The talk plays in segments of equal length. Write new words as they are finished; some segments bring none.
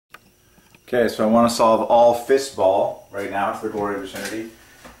Okay, so I want to solve all Fistball right now to the glory of the Trinity.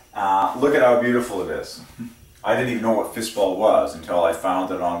 Look at how beautiful it is. I didn't even know what Fistball was until I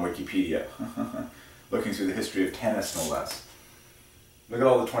found it on Wikipedia. Looking through the history of tennis, no less. Look at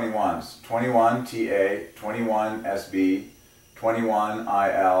all the 21s. 21 TA, 21 SB, 21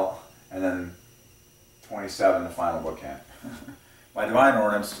 IL, and then 27 the final bookend. By Divine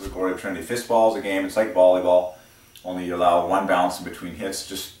Ordinance to the glory of the Trinity. Fistball is a game, it's like volleyball, only you allow one bounce in between hits.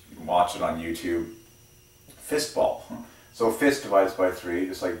 Just watch it on YouTube. Fistball. So fist divides by 3,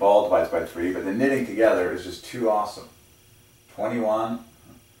 just like ball divides by 3, but the knitting together is just too awesome. 21,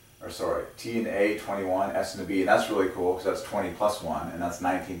 or sorry, T and A, 21, S and the B, and that's really cool because that's 20 plus 1, and that's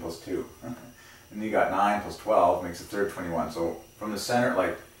 19 plus 2. And then you got 9 plus 12 makes the third 21. So from the center,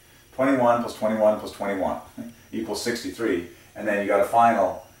 like 21 plus 21 plus 21 equals 63, and then you got a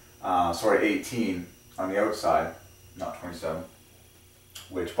final, 18 on the outside, not 27,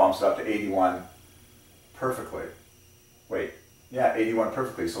 which bumps it up to 81 perfectly. Wait, yeah, 81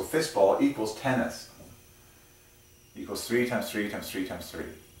 perfectly. So Fistball equals tennis. Equals 3 times 3 times 3 times 3.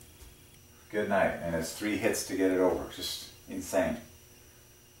 Good night. And it's 3 hits to get it over. Just insane.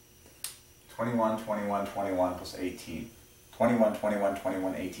 21, 21, 21 plus 18. 21, 21,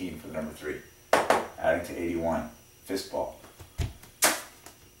 21, 18 for the number 3. Adding to 81. Fistball.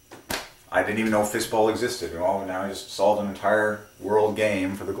 I didn't even know Fistball existed. Well, now I just solved an entire world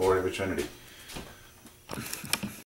game for the glory of the Trinity.